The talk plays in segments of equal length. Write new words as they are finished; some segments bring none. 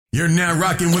You're now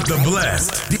rocking with the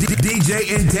blessed DJ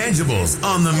Intangibles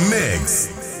on the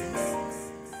mix.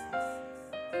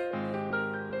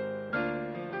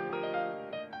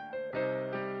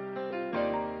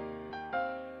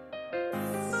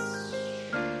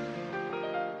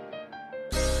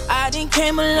 I done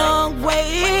came a long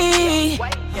way.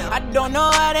 I don't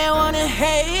know how they wanna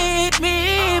hate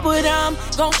me, but I'm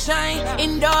gon' shine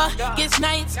in darkest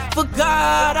nights. For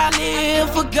God I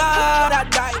live, for God I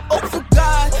die. Oh, for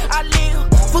God I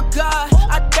live, for God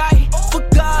I die. For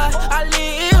God I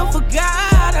live, for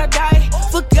God I die.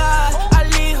 For God I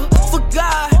live, for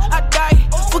God I die.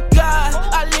 For God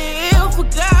I live, for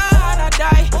God I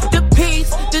die. The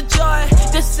peace, the joy,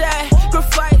 the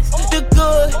sacrifice, the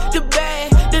good, the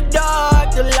bad, the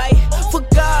dark, the light. For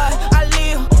God I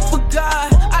live, for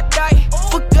God I die.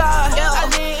 For God I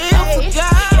live, for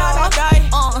God I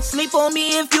die. Sleep on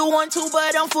me if you want to,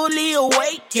 but I'm fully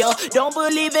awake, yeah. Don't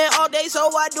believe it all day, so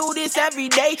I do this every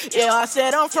day, yeah. I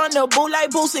said I'm from the boo like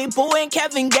Boosie Boo and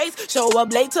Kevin Gates. Show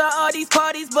up late to all these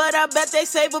parties, but I bet they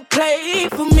save a plate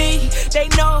for me. They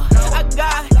know I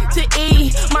got to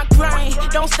eat my grind.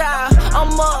 Don't stop,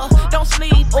 I'm up, don't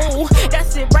sleep, ooh.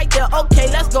 That's it right there, okay,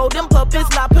 let's go. Them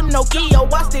puppets like Pinocchio,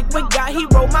 I stick with God. He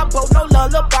wrote my boat, no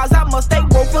lullabies, I must stay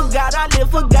woke. For God I live,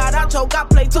 for God I choke. I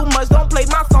play too much, don't play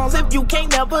my songs if you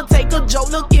can't never take a joke.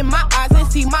 Look in my eyes and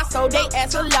see my soul. They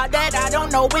ask a lot that I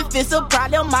don't know if it's a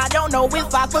problem. I don't know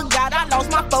if I forgot. I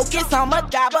lost my focus. I'ma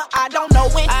die, but I don't know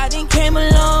when. I done came a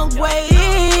long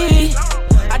way.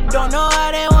 I don't know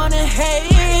how they wanna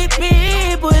hate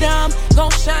me, but I'm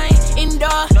gon' shine in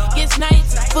darkest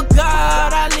nights. For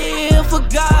God I live, for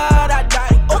God I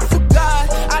die. Oh, for God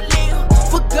I live,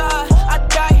 for God I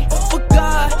die. For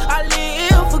God I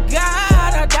live, for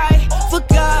God I die. For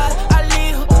God I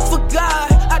live, for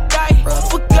God I die.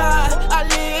 For God I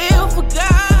live, for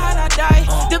God I die.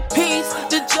 The peace,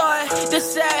 the joy, the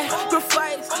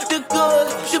sacrifice, the good,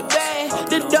 the bad,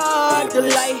 the dark, the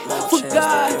light. For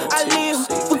God I live,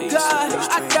 for God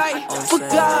I die. For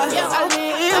God I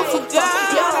live, for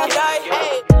God I die.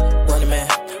 Running man,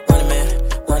 running man,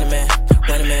 running man,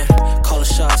 running man. Calling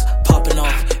shots, popping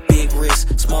off, big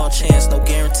risk, small chance, no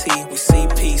guarantee. We see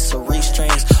peace, so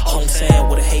restraints. Hometown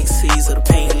with a hate seas of the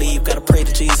pain leave. Gotta pray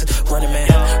to Jesus. Running man,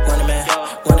 running man,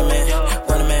 running man,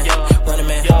 running man, running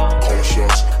man. Calling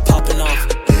shots, popping off,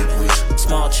 big risk,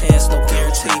 small chance, no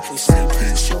guarantee. We see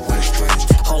peace, so restraints.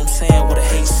 Hometown with a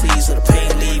hate seas of the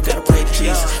pain leave. Gotta pray to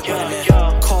Jesus. Running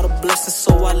man. Caught a blessing,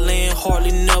 so I land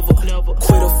hardly never.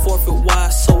 Quit a forfeit, why?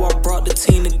 So I brought the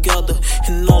team together.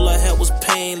 And all I had was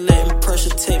pain, letting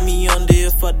pressure take me under.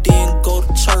 If I didn't go to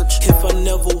church, if I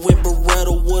never went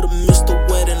Beretta, would've missed the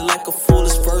wedding like a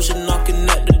foolish virgin knocking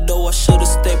at the door. I should've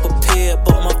stayed prepared,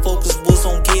 but my focus was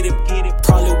on get it.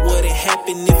 Probably wouldn't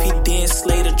happen if he didn't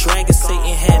slay the dragon.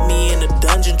 Satan had me in the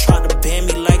dungeon, tried to ban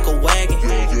me like a wagon.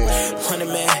 Running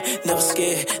man, never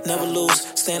scared, never lose,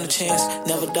 stand a chance,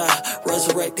 never die,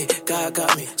 resurrected, God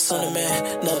got me. Son of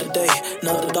man, another day,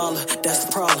 another dollar, that's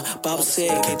the problem. Bible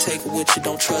said, can't take it with you,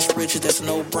 don't trust riches, that's a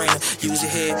no-brainer. Use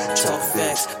your head, talk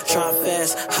fast, try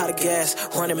fast, hot to gas,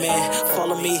 running man,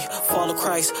 follow me, follow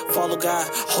Christ, follow God,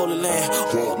 Holy Land,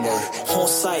 on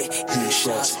sight,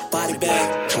 headshots, body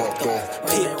bag, chopped off,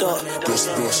 picked up,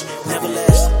 never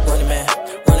last, running man,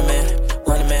 running man,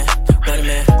 running man, running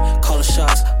man, calling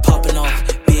shots, popping off,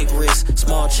 big risk,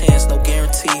 small chance, no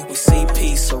guarantee. We see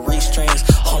peace, so restraints.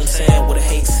 Hometown with a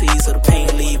hate seas of the pain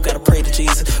leave. Gotta pray to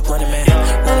Jesus. Running man,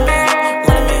 running man,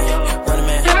 running man, running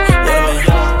man, running man.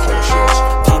 Calling shots,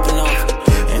 popping off,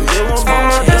 and big small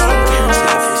chance, no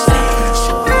guarantee. We see peace,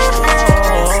 so restraints.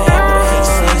 Hometown with a hate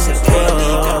seas of the pain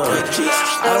leave. Gotta pray to Jesus.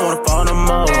 I don't wanna fall no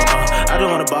more. I just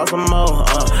wanna boss some more.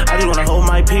 I just wanna hold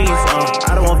my peace.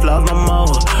 I don't want flaws no more.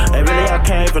 Hey, really, I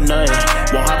came for nothing.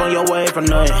 Won't hop on your way for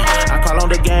nothing. I call on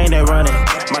the game, they running.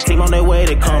 My team on their way,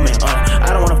 they coming. I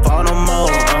don't wanna fall no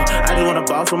more. I just wanna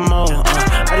boss some more.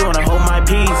 I just wanna hold my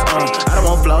peace. I don't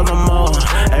want flaws no more.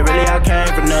 Hey, really, I came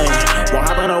for nothing. Won't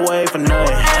hop on the way for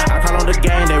nothing. I call on the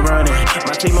game, they running.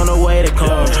 My team on the way, they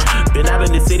coming. Been out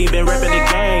in the city, been repping the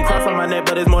game. Cross on my neck,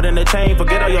 but it's more than a chain.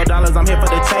 Forget all your dollars, I'm here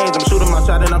for the change. I'm shooting my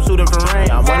shot and I'm shooting for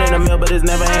rain. I'm one in the mill, but it's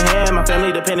never in hand. My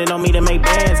family depending on me to make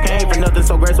bands. Came for nothing,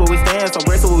 so graceful we stand. So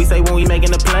graceful what we say when we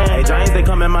making the plan. Hey, giants, they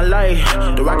come in my life.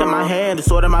 The rock in my hand, the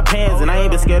sword in my pants. And I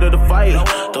ain't been scared of the fight.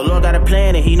 The Lord got a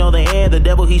plan and he know the end. The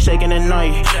devil, he shaking at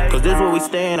night. Cause this where we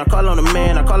stand. I call on the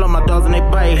man, I call on my dogs and they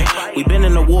bite. We been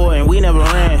in the war and we never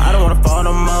ran. I don't wanna fall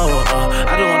no more.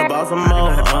 I just wanna boss some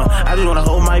more. I just wanna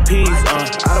hold my peace.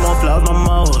 I don't want flaws no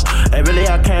more. Hey, really,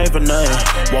 I came for nothing.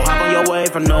 Won't hop on your way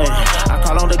for nothing. I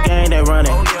call on the game, they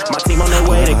running. My team on their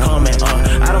way, they coming.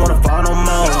 I don't wanna fall no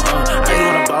more. I just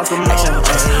wanna boss some more.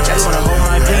 They wanna hold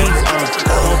my peace. I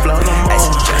don't want flaws no more.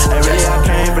 And really I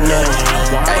came for nothing.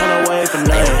 Won't run away for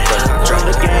nothing. From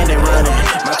the game they running.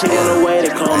 My team on the way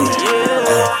they call me.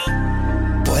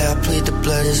 Boy, I plead the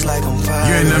blood, it's like I'm fire.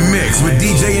 You're in the mix with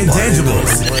DJ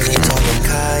Intangibles. Boy, they talking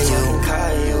Caillou.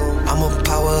 I'ma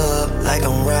power up like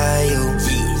I'm Ryu.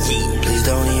 Please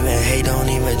don't even hate, don't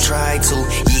even try to.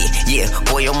 Yeah,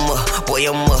 boy, I'm up,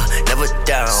 never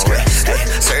down. Hey,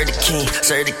 sir the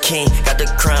king, got the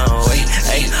crown.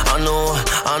 Hey, I'm the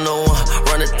one,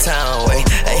 run the town.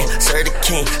 Hey, sir the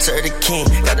king,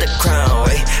 got the crown.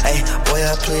 Hey, boy,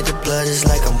 I plead the blood, it's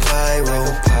like I'm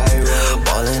pyro.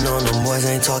 Ballin' on them boys,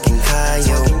 ain't talking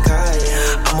Caillou.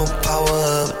 I'ma power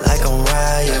up like I'm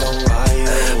Ryu.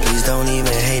 Please don't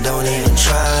even hate, don't even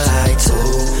try to.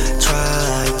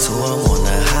 I'm on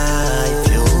the high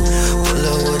view. Pull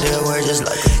up with that word just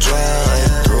like a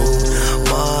drive-through.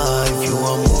 My view,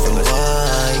 I'm moving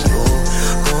by you.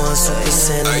 Going super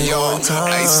saiyan on time.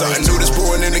 Hey, something new that's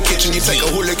brewing in the kitchen. You take a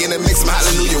hooligan and mix some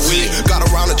hallelujah with it. Got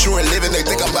around the true and living. They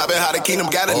think I'm bobbing how the kingdom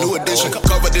got a new edition.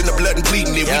 Covered in the blood and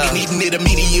bleeding it. We been eating it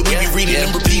immediate. We be reading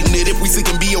and repeating it. If we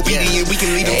seek and be obedient, we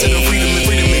can lead them to the freedom and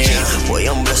freedom in Jesus. Boy,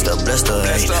 I'm blessed up,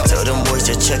 hey. Tell them boys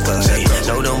to check us, hey.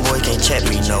 No, them boys can't check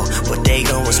me, no, but they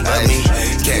gon' respect me.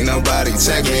 Can't nobody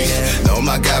check me. No,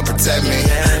 my God protect me.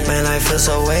 Man, I feel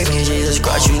so wavy. Jesus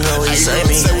Christ, you know he saved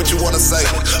me. Say what you wanna say,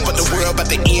 but the world about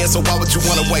to end, so why would you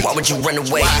wanna wait? Why would you run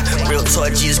away? Real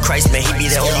talk, Jesus Christ, man, he be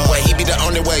the only way. He be the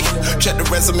only way. Check the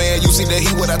resume and you see that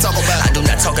he what I talk about. I do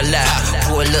not talk a lot.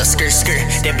 Pull a little skirt,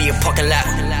 there be a parking lot.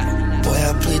 Boy,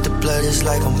 I plead the blood, it's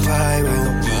like I'm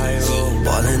pyro.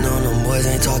 Ballin' on them boys,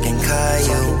 ain't talking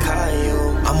Caillou.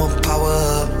 I'ma power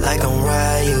up like I'm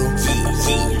Ryu.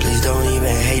 Please don't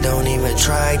even hate, don't even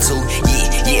try to.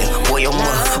 Yeah, boy, I'm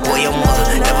up,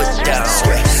 never down.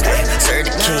 Hey, sir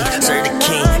the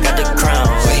king, got the crown.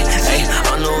 Hey,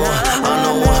 I'm the one,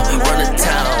 run the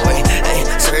town. Hey,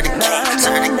 sir the king.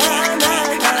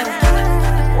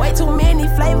 Way too many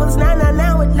flavors,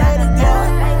 now with later,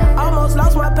 yeah. Almost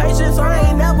lost my patience, I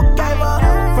ain't never gave up.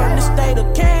 From the state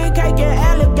of king, cake and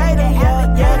alligator,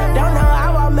 yeah. Don't know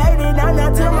how I made it, now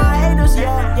to my haters,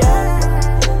 yeah.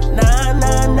 Nah.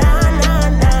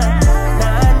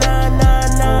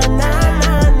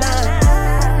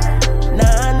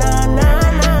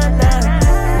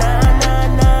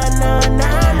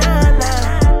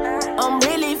 I'm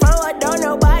really forward, don't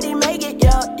nobody make it,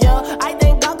 yeah. I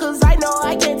thank God 'cause I know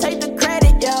I can't take the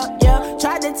credit, yeah.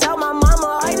 Tried to tell my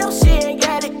mama, I know she ain't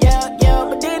got it, yeah.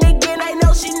 But then again, I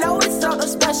know she know it's something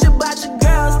special about your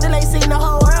girl. Still ain't seen the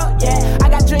whole world, yeah. I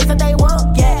got dreams that they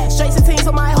want, yeah. Straight to teams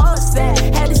on my whole set.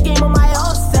 Had this game on my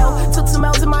old self. Took some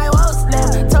L's in my old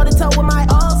slap. Toe to toe with my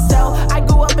old self. I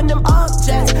grew up in them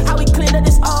objects. How we clean up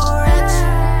this orange?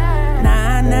 Nah.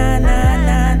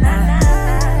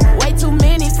 Way too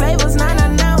many flavors, nah,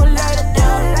 later,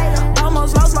 yeah.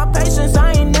 Almost lost my patience,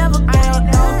 I ain't never failed,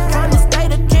 no. From the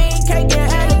state of king, cake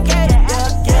and alligator,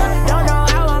 yeah. Don't know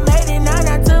how I made it, nah,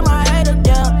 to my hater,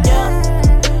 yeah.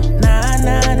 Nah.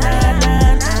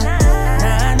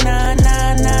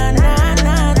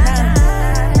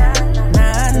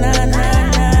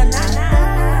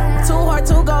 Too hard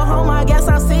to go home, I guess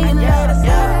I'll see you later,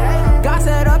 yeah. God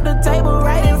set up the table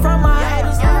right in front of my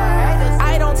haters.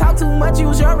 I don't talk too much,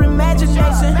 use your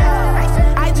imagination.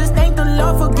 I just thank the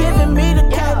Lord for giving me the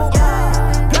cable.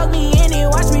 Plug me in and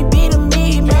watch me be the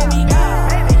me, baby.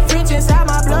 French inside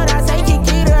my blood, I say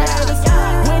Kiki to haters.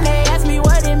 When they ask me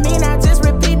what it mean, I just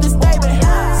repeat the statement.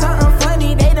 Something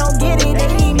funny, they don't get it, they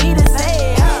need me to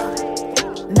say it.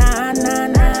 Nah.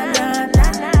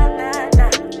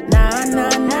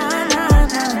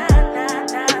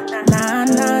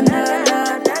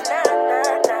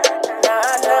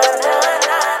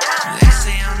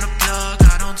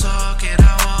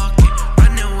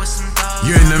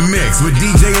 You're in the mix with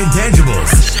DJ Intangibles.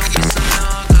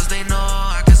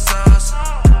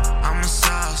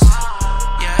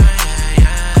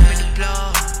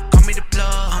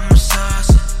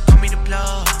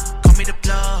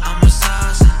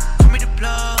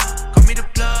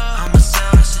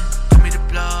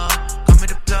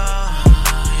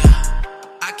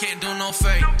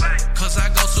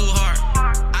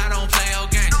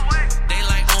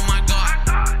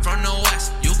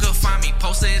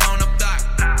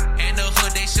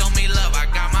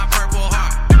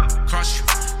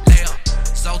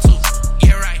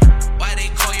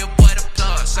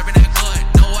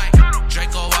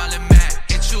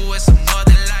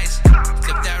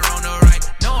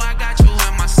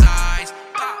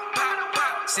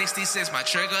 My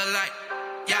trigger light,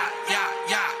 yeah.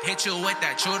 Hit you with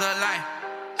that true to life.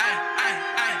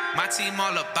 Ay. My team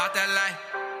all about that life.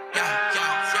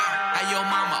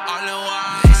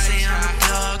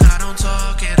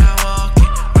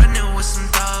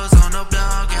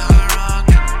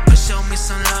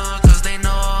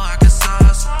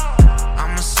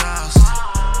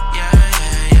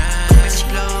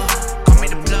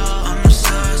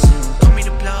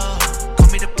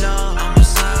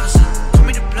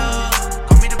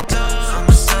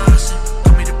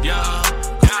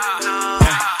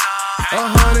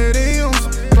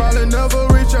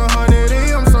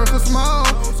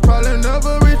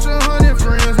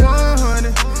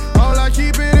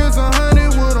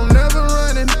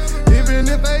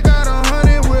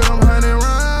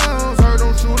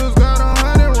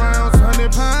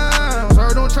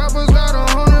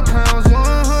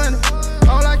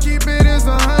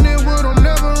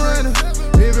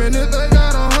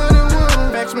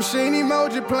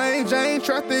 ain't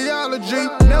trap theology.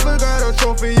 Never got a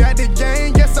trophy at the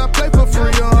game. Yes, I play for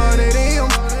free. 100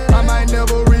 M's. I might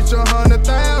never reach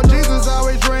 100,000. Jesus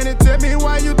always ran and tell me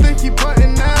why you think he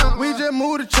putting out. We just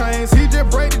move the chains, he just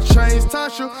break the chains.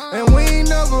 Tasha, and we ain't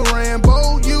never ran.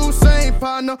 Bold, you same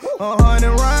partner. 100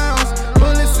 rounds.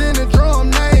 Bullets in the drum,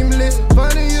 nameless.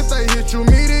 Funny if they hit you,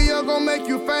 media gon' make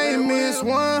you famous.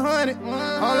 100.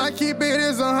 All I keep it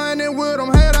is 100 with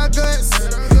them head our guts.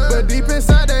 But deep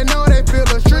inside they know they feel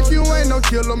us. Trick, you ain't no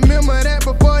killer. Remember that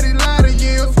before they lie to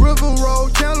years. River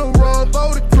Road, Chandler Road,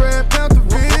 Boulder Crab,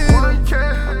 Pantherville.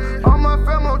 1K, all my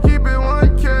famo keep it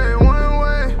 1K, one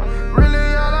way.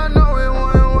 Really all I know is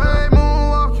one way.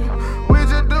 Moonwalking, we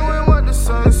just doing what the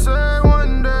sun said.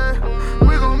 One day,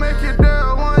 we gon' make it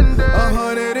there one day.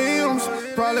 100 M's,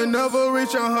 probably never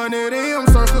reach 100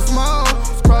 M's. Circle small,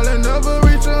 probably never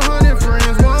reach 100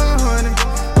 friends. 100,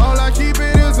 all I keep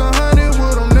it is 100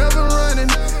 with them never running.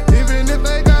 Even if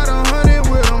they got 100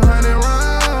 with them 100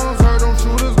 rounds. Heard them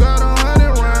shooters got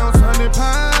 100 rounds, 100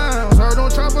 pounds. Heard them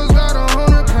choppers got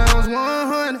 100 pounds.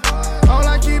 100, all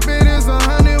I keep it is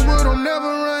 100 with them never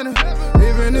running.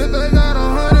 Even if they got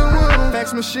 100 with them.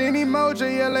 Fax machine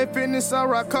emoji, LA Fitness, I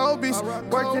rock Kobe's.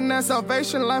 Working at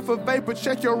Salvation, life of vapor.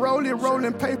 Check your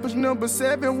rolling papers. Number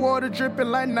 7, water dripping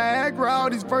like Niagara. All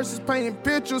these verses painting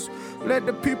pictures. Let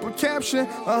the people caption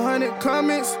 100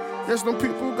 comments. Yes, them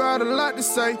people got a lot to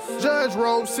say. Judge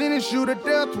Road, sentence you to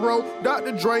death row.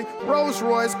 Dr. Dre, Rolls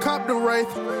Royce, cop the Wraith.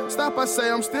 Stop, I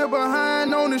say I'm still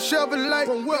behind on the Chevrolet.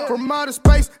 From outer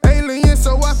space, alien,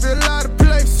 so I feel out of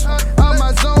place. Out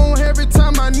my zone every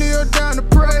time I kneel down to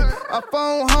pray. I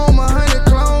phone home 100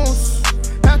 clones.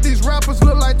 Half these rappers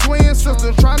look like twin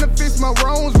sisters. Trying to fix my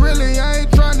wrongs, really, I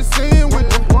ain't trying to sin with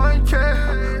them.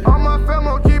 1K, all my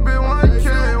famo keep it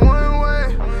 1K, one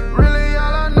way. Really,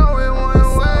 all I know is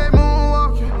one way.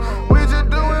 Moonwalking, we just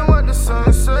doing what the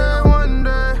sun said. One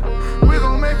day, we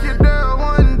gon' make it there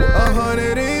one day.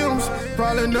 100 M's,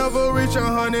 probably never reach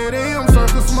 100 M's.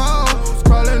 Circle small,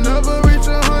 probably never reach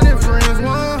 100 friends.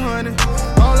 100,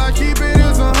 all I keep it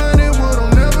is 100 with them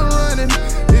never running.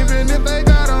 Even if they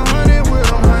got 100 with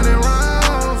them 100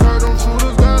 rounds. Heard them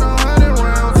shooters got 100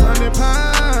 rounds, 100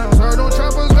 pounds. Heard them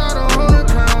choppers got 100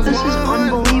 pounds. This is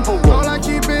unbelievable. All I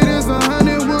keep it is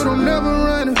 100 with them never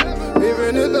running.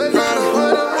 Even if they got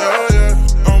 100.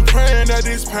 I'm praying that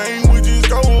this pain would just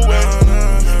go away.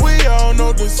 We all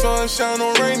know the sun shine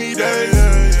on rainy days.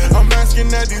 I'm asking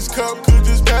that this cup could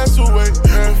just pass away.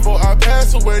 Before I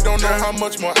pass away, don't know how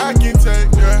much more I can take.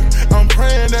 I'm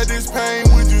praying that this pain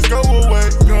would just go away.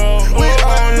 We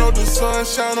all know the sun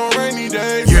shine on rainy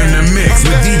days. You're in the mix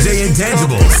with DJ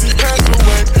Intangibles.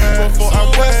 Before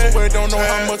I pass away, don't know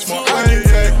how much more I can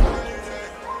take.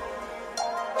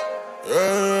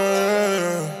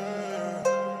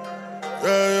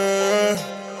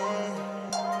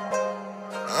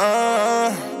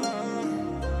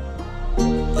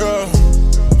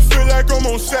 Feel like I'm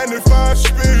on 75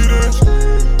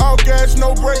 speeding. All gas,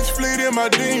 no brakes, fleet in my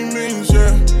demons,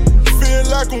 yeah. Feel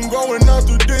like I'm going out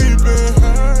the deep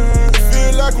end.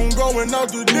 Feel like I'm going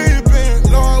out the deep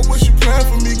end. Lord, what you plan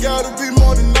for me? Gotta be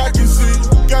more than I can see.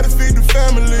 Gotta feed the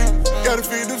family, gotta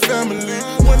feed the family.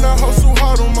 When I hustle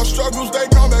hard on my struggles, they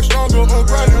come back stronger. I'm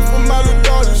grinding for my little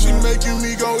daughter, she making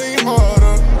me go in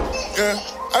harder. Yeah,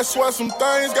 I swear some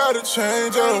things gotta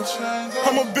change up.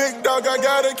 I'm a big dog, I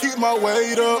gotta keep my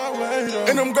weight up.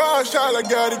 And them God shot, I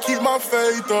gotta keep my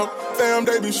faith up. Fam,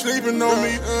 they be sleeping on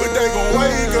me, but they gon'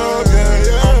 wake up. Yeah,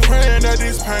 yeah. I'm praying that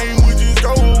this pain would just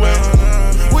go away.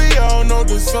 We all know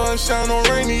the sun shine on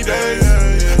rainy days.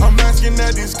 I'm asking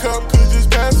that this cup could just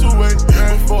pass away.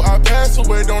 Before I pass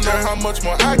away, don't know how much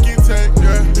more I can take.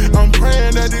 I'm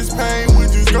praying that this pain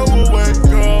would just go away.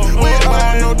 We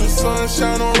all know the sun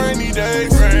shine on rainy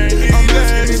days. I'm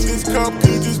asking if this cup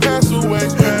could just pass away.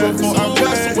 Before I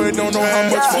pass away, don't know how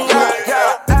much more I can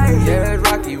take. Yeah, it's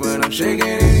rocky when I'm shaking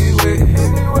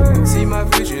anyway. See my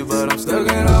future, but I'm stuck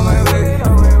in all my way.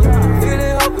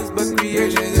 Feeling hopeless, but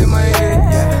creation's in my head.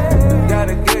 Yeah,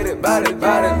 gotta get it, body,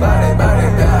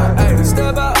 yeah. Ay,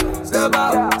 step out, step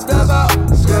out, step out,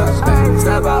 yeah.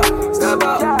 Step out, step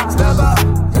out, step out,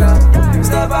 yeah.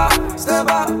 Step out, step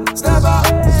out, step out,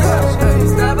 yeah.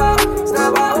 Step out,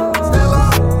 step out, step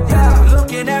out, yeah.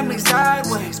 Looking at me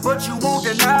sideways, but you won't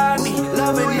deny me.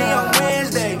 Loving me on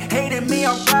Wednesday, hating me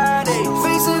on Friday.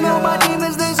 Facing all my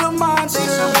demons, there's a Monday.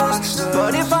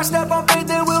 But if I step on faith,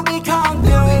 there will be conquered.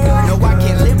 No, I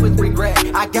can't live with regret.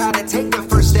 I gotta take the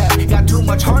first step. Got too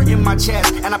much heart in my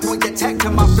chest, and I point the tech to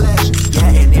my flesh.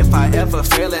 Yeah, and if I ever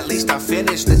fail, at least I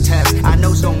finish the test. I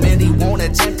know so many won't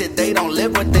attempt it, they don't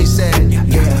live what they said.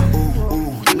 Yeah,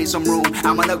 ooh, give me some room.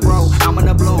 I'm gonna grow, I'm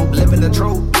gonna bloom. Living the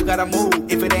truth, you gotta move.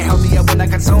 If it ain't healthy, I wanna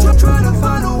consume. I'm trying to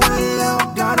find a way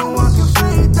out. Gotta walk your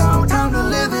faith out. Time to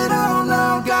live it out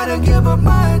loud. Gotta give up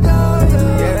my doubt.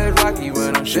 Yeah, it's rocky,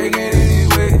 but I'm shaking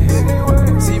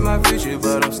anyway. See my future,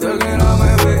 but I'm stuck in all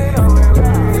my way.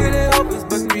 Feeling hopeless,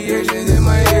 but creation's in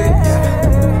my head.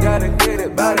 Yeah. Gotta get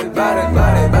it, bout it.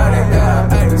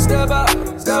 Yeah. Step out,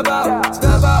 step out,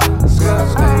 step out.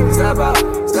 Yeah. Step out,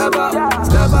 step out,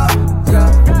 step out.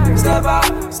 Yeah. Step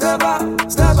out, step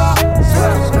out, step out.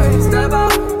 Yeah. Step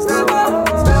out, step out,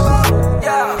 step out.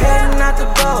 Yeah. Heading out the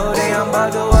boat, I'm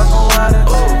about to walk on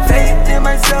water. Faith in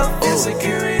myself,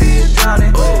 insecurity is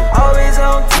drowning. Always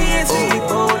on TNT,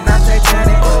 bold, not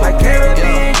Titanic. Like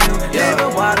Caribbean, you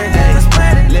living water than this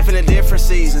planet. Living in different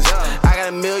seasons, I got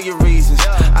a million reasons.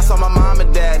 I saw my mom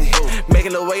and daddy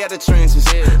making their way out the trenches.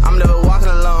 I'm never walking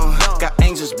alone, got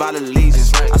angels by the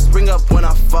legions. I spring up when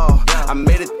I fall, I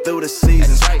made it through the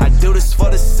seasons. I do this for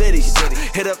the city,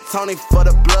 hit up Tony for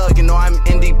the plug, you know I'm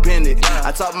independent.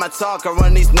 I talk my talk, I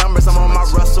run these numbers, I'm on my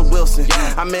Russell Wilson.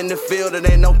 I'm in the field, and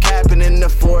ain't no capping in the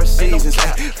 4 seasons.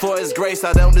 For his grace,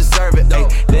 I don't deserve it.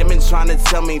 They've been trying to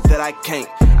tell me that I can't,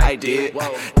 I did.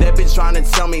 They've been trying to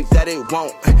tell me that it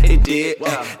won't, it did.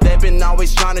 They've been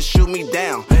always trying to shoot me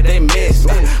down, they missed.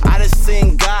 I just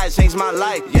seen God change my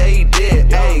life, yeah he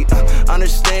did. Hey,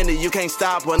 understand that you can't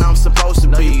stop when I'm supposed to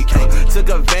be. Took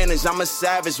advantage, I'm a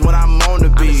savage when I'm on the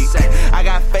beat. I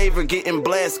got favor getting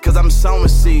blessed cause I'm sowing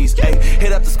seeds.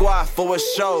 Hit up the squad for a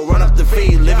show, run up the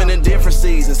feed, living in different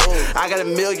seasons. I got a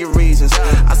million reasons.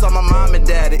 I saw my mom and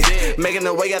daddy making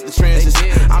their way out the trenches.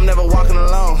 I'm never walking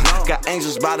alone, got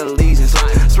angels by the legions.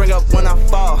 Spring up when I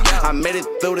fall, I made it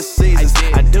through the seasons.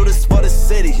 I do this for the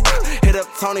city, hit up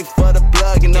Tony for the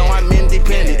plug, you know I'm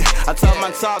independent. I talk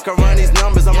my talk, I run these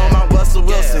numbers, I'm on my Russell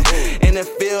Wilson. In the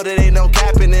field, it ain't no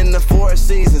capping in the 4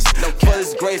 seasons. For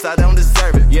his grace, I don't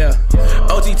deserve it. Yeah,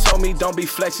 OG told me don't be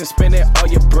flexing, spending all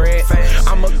your bread.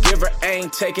 I'm a giver,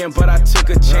 ain't taking, but I took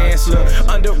a chance. Look,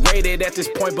 underrated at this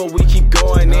point, but we keep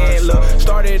going in. Look,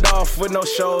 started off with no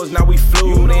shows, now we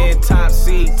flew in. Top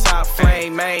seed, top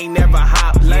flame, ain't never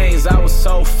hop lanes. I was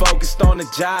so focused on the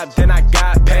job, then I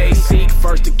got paid. Seek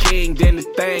first the king, then the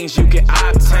things you can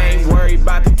obtain. Worry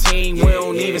about the team, we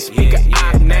don't even speak a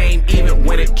op name. Even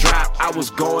when it dropped, I was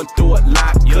going through a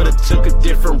lot. Could've took a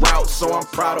different route, so I'm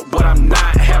proud of what I'm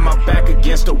not. Had my back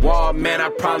against the wall, man, I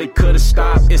probably could've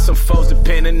stopped. It's some foes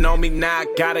depending on me now, I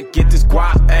gotta get this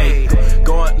guap, ayy.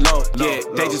 Going low, yeah,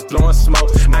 they just blowing smoke.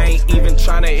 I ain't even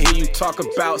tryna hear you talk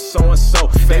about so-and-so.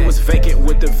 They was vacant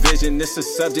with the vision, this a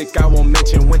subject I won't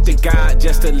mention. Went to God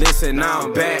just to listen, now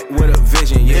I'm back with a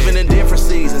vision, yeah. Living in different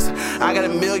seasons, I got a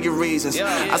million reasons.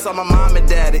 I saw my mom and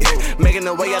daddy making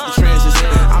their way out the trenches.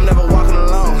 I'm never walking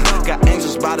alone, got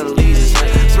angels by the legions.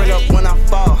 Spring up when I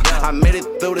fall, I made it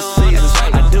through the seasons.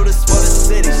 I do this for the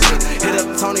city, hit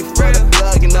up Tony for the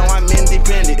plug, you know I'm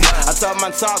independent. I talk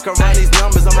my talk, I run these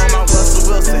numbers, I'm on my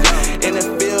Russell Wilson. In the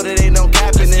field, it ain't no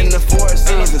capping in the 4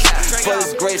 seasons. For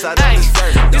his grace, I don't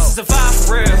deserve it. This is a vibe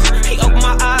for real, he opened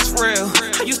my eyes for real.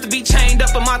 I used to be chained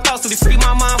up in my thoughts, so he freed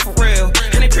my mind for real.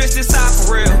 And they pierced this side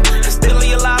for real, and still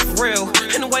he alive for real.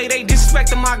 And the way they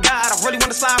disrespecting my God, I really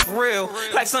wanna slide for real.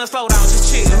 Like son, slow down,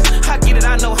 just chill. I get it,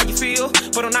 I know how you feel,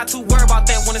 but I'm not too worried about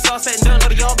that. When it's all said and done, know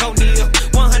that y'all go kneel.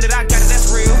 100, I got it,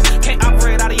 that's real. Can't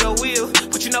operate out of your will,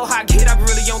 but you know how I get. I be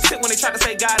really on tip when they try to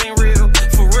say God ain't real.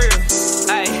 For real.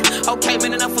 Ay, okay,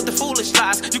 man, enough with the foolish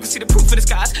lies. You can see the proof of the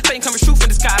skies. Fame coming true for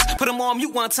the skies. Put them on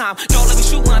mute one time. Don't let me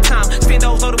shoot one time. Stand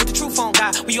those loaded with the truth on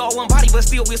God. We all one body, but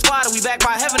still we a squad. And we back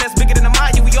by heaven that's bigger than the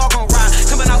mind. Yeah, we all gon' ride.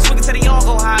 Coming out swinging till they all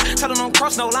go high. Tell them don't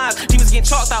cross no lines. Demons getting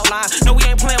chalked out line. No, we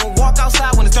ain't playing. We'll walk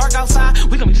outside when it's dark outside.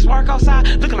 We gon' be spark outside.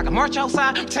 Looking like a march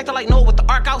outside. Protected like Noah with the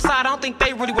ark outside. I don't think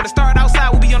they really wanna start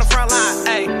outside. We'll be on the front line.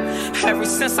 Ay, ever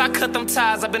since I cut them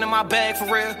ties, I've been in my bag for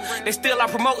real. They still are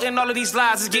promoting all of these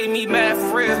lies. It's getting me mad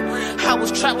for real. I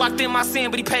was trapped locked in my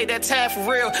sin, but he paid that tab for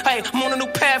real. Hey, I'm on a new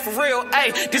path for real.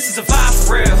 Hey, this is a vibe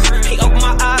for real. He opened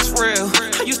my eyes for real.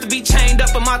 I used to be chained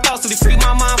up in my thoughts, so he freed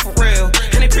my mind for real.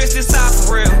 And they pierced this side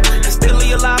for real. And still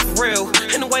he alive for real.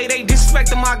 And the way they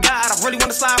disrespecting my God, I really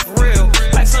wanna slide for real.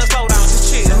 Like son, slow down,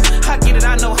 just chill. I get it,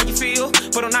 I know how you feel,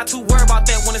 but I'm not too worried about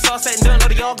that. When it's all said and done, know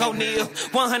that y'all go kneel.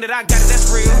 100, I got it,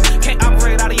 that's real. Can't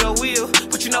operate out of your will,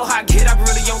 but you know how I get. I be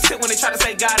really on tip when they try to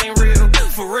say God ain't real.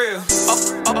 For real.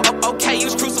 Okay, he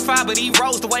was crucified, but he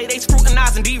rose. The way they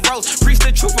scrutinize and D-rose. Preach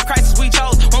the truth for Christ as we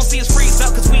chose. Won't see us freeze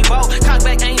up cause we bold. Cock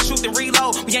back, ain't shoot and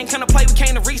reload. We ain't come to play, we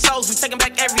came to re-souls. We taking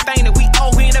back everything that we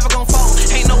owe. We ain't never gon' fold.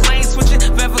 Ain't no lane switching.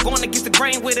 Forever going against the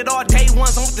grain with it all day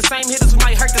ones. I'm with the same hitters, we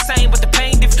might hurt the same, but the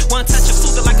pain different. One touch of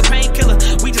Suda like a painkiller.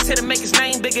 We just hit to make his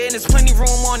name bigger, and there's plenty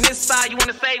room on this side. You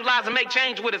wanna save lives and make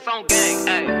change with its own gang.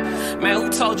 Ay. Man, who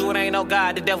told you it ain't no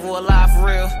God, the devil alive for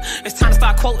real? It's time to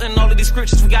start quoting all of these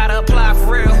scriptures, we gotta apply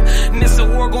for real. And there's a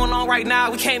war going on right now,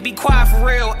 we can't be quiet for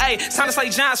real. Ay, it's time to slay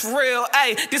giants for real.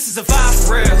 Ay, this is a vibe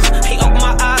for real. He opened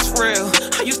my eyes for real.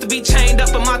 I used to be chained up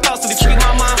in my thoughts, so they treat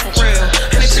my mind for real.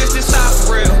 And they twist this side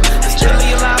for real. It's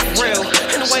really alive for real.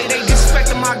 And the way they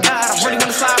disrespecting my God, I really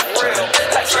wanna slide for real.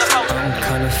 I'm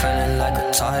kinda feeling like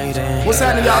a titan. What's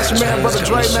happening, y'all? It's your man, Brother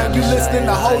Dre, man. You listening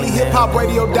to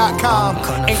holyhiphopradio.com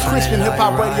and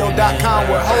christianhiphopradio.com,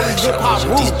 where holy hip hop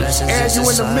roots, and you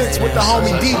in the mix with the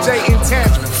homie DJ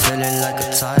Intangibles. I'm feeling like a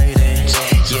titan.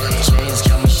 Yeah, chains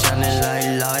got me shining like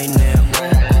lightning.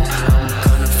 I'm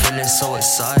kinda feeling so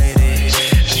excited.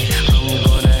 I'm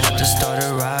gonna have to start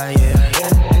a riot.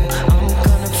 I'm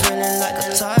kinda feeling like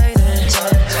a titan.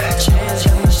 Chains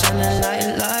got me shining like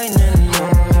lightning.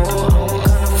 I'm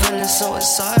kinda feeling so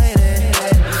excited.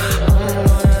 I'm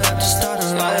gonna have to start a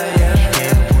riot.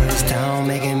 Yeah, boys down,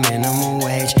 making minimum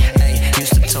wage. Ay,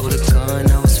 used to tote a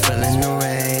gun, I was feeling the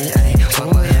rage. Ay, fuck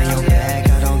behind your back,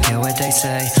 I don't care what they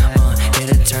say.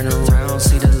 It'll turn around,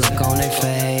 see the look on their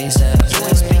face. You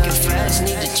ain't speaking fast,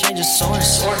 need to change the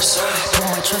source. Put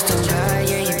my trust in God,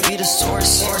 yeah, you be the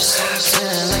source.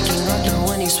 Feeling like you under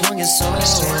when he swung his sword.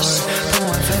 Put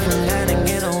my faith in God and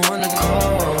get on one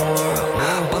accord.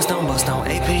 Bust down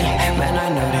AP, man, I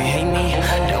know they hate me.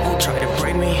 Devil try to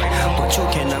break me, but you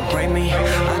cannot break me. I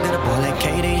got a ball like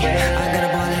Katie, I got a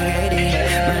ball like 80.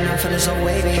 Man, I'm feeling so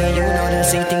wavy, you know that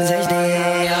see things HD.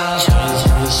 Change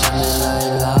me shining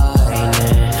like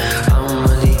lightning. I'm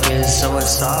really getting so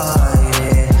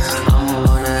excited. I'm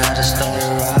gonna have to start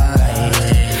it right.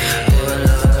 But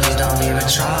love, please don't even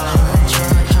try.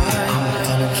 I'm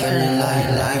kinda feeling like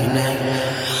lightning.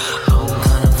 I'm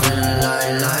kinda feeling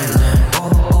like lightning.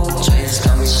 Chains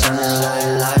got me shining like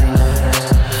lightning.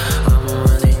 I'm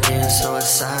really getting so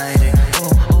excited.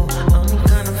 I'm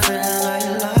kinda feeling like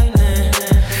lightning.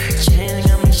 Chains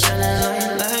got me shining like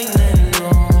lightning.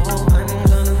 I'm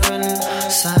kinda feeling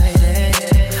excited.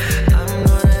 I'm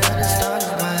gonna have to start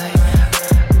it right.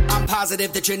 I'm positive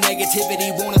that your negativity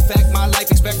won't affect my life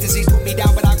expectancy. Put me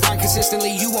down, but I grind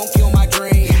consistently. You won't kill my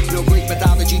dream. No Greek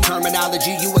mythology,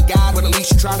 terminology. You a god, but at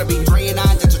least you're trying to be 3 and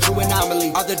 9. That's a true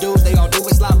anomaly. Other dudes, they all do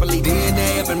it sloppily.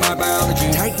 DNA up in my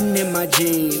biology, Titan in my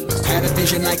genes. Had a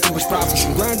vision like it was prophecy.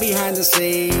 Grind behind the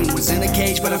scenes. Was in a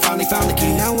cage, but I finally found the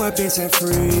key. Now I've been set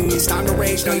free. It's time to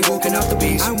rage. Now you're woken up the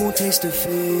beast. I won't taste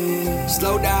defeat.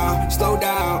 Slow down.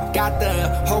 Got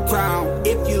the whole crown.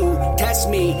 If you test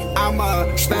me, I'ma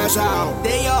spaz out.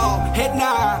 They all head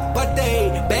nod, but they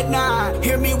bet not.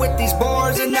 Hear me with these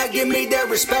bars and not give me their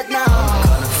respect now. I'm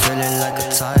kinda feeling like a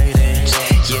titan.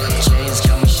 Yeah, chains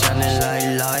got me shining like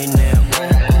lightning.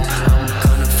 I'm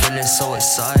kinda feeling so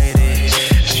excited.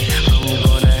 I'm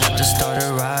gonna have to start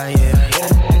a riot.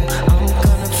 I'm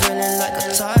kinda feeling like a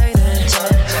titan.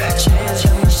 Chains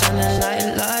got me shining like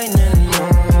lightning.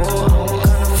 I'm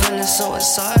kinda feeling so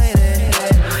excited.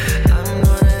 I'm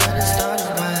gonna have to start a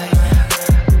riot.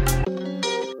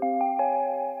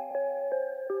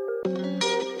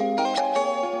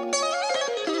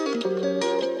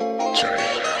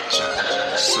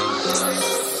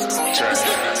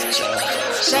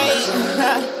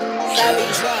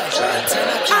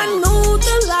 I knew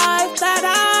the life that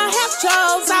I have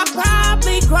chose, I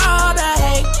probably grow to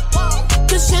hate.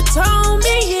 'Cause you told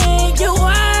me in your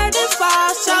word, if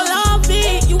I shall love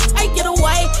it, you take it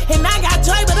away. And I got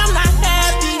joy, but I'm not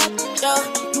happy. Yeah.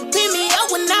 You picked me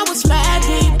up when I was mad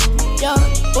deep. Yeah.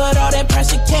 But all that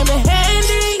pressure came in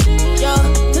handy. Yeah.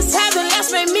 'Cause having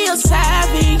less made me a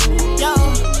savvy. Yeah.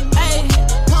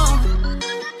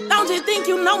 Don't you think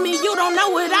you know me, you don't know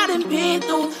what I done been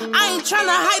through. I ain't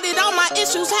tryna hide it, all my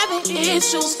issues, having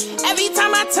issues. Every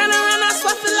time I turn around, I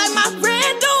sweat feel like my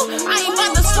friend do. I ain't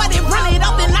about to sweat it, run it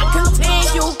up, and I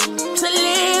continue to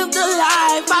live the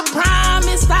life I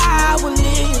promised I would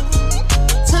live.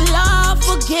 To love,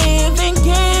 forgive, and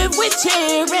give with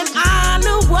cheer, and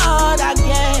honor what I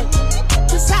get.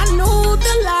 'Cause I knew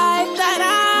the life that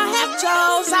I have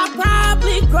chose, I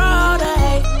probably grow to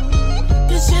hate.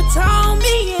 'Cause you told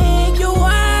me in your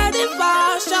word, if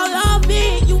I shall love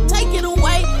it, you take it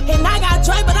away. And I got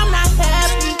joy, but I'm not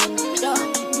happy. Yeah.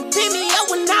 You picked me up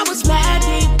when I was mad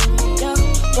deep. Yeah.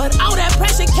 But all that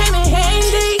pressure came in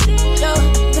handy. Yeah.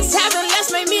 'Cause having less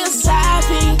made me a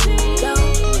savvy. Yeah.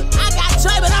 I got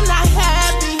joy, but I'm not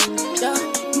happy. Yeah.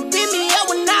 You picked me up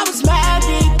when I was mad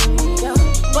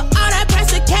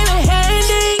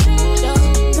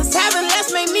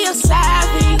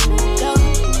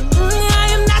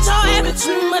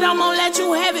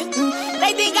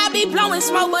They think I be blowing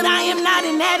smoke, but I am not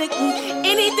an addict.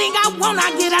 Anything I want,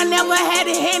 I get, I never had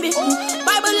it handed.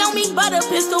 Bible on me, but a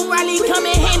pistol rarely come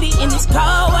in handy in this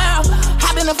cold world.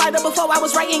 I've been a fighter before I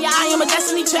was writing, yeah, I am a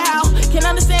destiny child. Can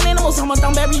understand animals, I'm a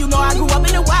thumb baby, you know I grew up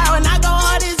in the wild. And I go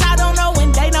hard as I don't know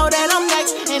when they know that I'm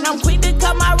next. And I'm quick to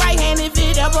cut my right hand if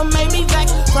it ever made me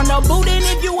vex. From the boot, and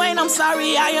if you ain't, I'm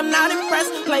sorry, I am not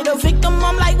impressed. Play the victim,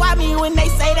 I'm like, why me when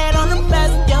they say that I'm the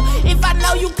best? Yeah, if I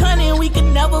know you cunning, we could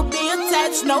never be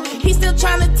attached. No, he's still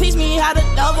trying to teach me how to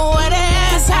double what it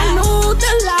is. Cause I knew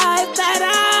the life that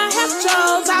I have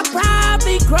chose, I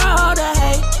probably grow to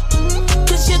hate.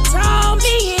 Cause you told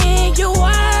me in your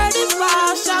word is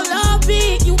raw, shall love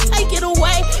it, you take it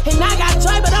away. And I got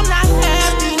joy, but I'm not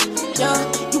happy. Yeah,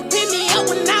 you picked me up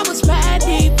when I was mad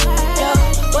deep. Yeah,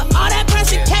 but all that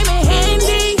pressure came in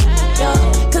handy. Yeah,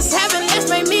 cause having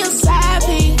less made me a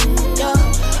savvy. Yeah,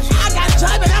 I got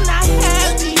joy, but I'm not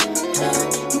happy. Yeah,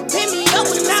 you picked me up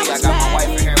when I was mad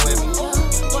deep. Yeah,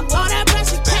 but all that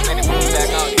pressure came in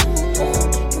handy.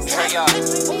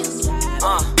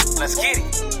 Let's get it.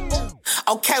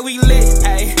 Okay, we lit,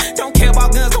 ayy. Don't care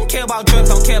about guns, don't care about drugs,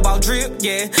 don't care about drip,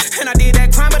 yeah. And I did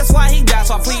that crime, but that's why he died,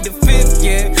 so I plead the fifth,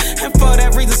 yeah. And for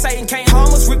that reason, Satan can't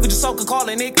harm us. Rip with your soaker,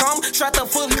 calling it karma. Strapped up,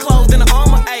 fully clothed in the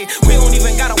armor, ayy. We don't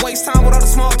even gotta waste time with all the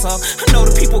small talk. I know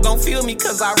the people gon' feel me,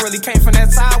 cause I really came from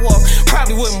that sidewalk.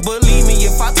 Probably wouldn't believe me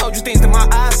if I told you things that my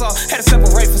eyes saw. Had to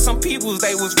separate from some people,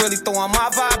 they was really throwing my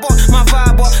vibe off. My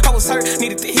vibe off, I was hurt,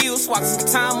 needed to heal, so I took some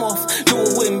time off. Knew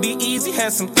it wouldn't be easy,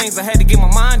 had some things I had to get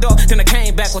my mind off. Then I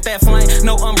came back with that flame,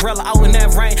 no umbrella out in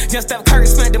that rain. Just that curtain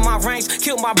spent in my range,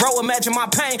 killed my bro, imagine my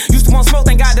pain. Used to want smoke,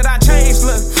 thank God that I changed.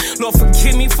 Look, Lord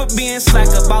forgive me for being slack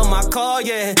about my call,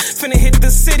 yeah. Finna hit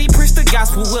the city, preach the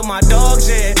gospel with my dogs,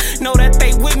 yeah. Know that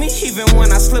they with me even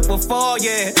when I slip or fall,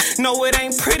 yeah. Know it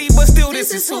ain't pretty, but still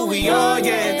this is who we are,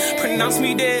 yeah. Pronounce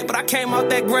me dead, but I came out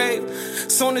that grave.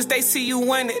 Soon as they see you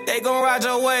win it, they gon' ride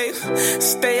your wave.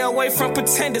 Stay away from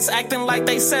pretenders acting like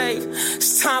they save.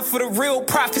 It's time for the real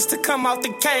prophets to come out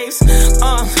the caves.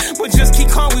 But just keep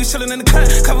calm, we chillin' in the cut.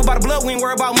 Covered by the blood, we ain't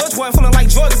worried about much. Boy, I'm feeling like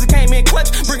Jordans, it came in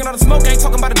clutch. Bringing all the smoke, ain't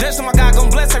talking about the Dutch. So my God gon'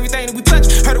 bless everything that we touch.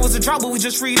 Heard it was a drought, but we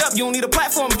just freed up. You don't need a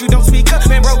platform if you don't speak up.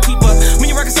 Man, bro, keep up. When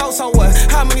you record so what?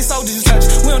 How many soldiers you touch?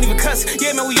 We don't even cuss.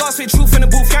 Yeah, man, we all spit truth in the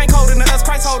booth. You ain't colder than us,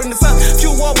 Christ holding us up.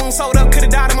 Few war wounds sold up,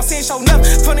 could've died and my sin showed up.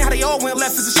 Funny how they all went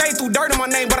left. It's a shade through dirt in my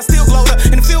name, but I still glowed up.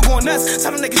 And the field going nuts.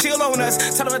 Tell them they can chill on us.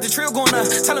 Tell them that the trail going up.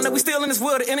 Tell them that we still in this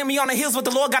world. The enemy on the hills, but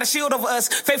the Lord got a shield over us.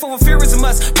 Faith over fear is a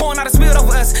must. Pouring out a spirit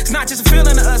over us. It's not just a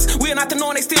feeling to us. We are not the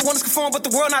knowing they still want us conform, but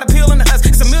the world not appealing to us.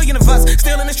 It's a million of us.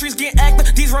 Still in the streets getting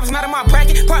active. These rappers not in my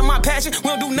bracket. Part of my passion.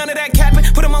 We don't do none of that capping.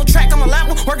 Put them on track, I'm a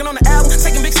lapper. Working on the album.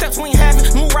 Taking big steps we ain't having.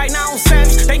 Move right now on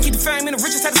savage. They can keep the fame in the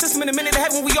riches. Had the system in a minute to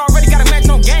heaven. We all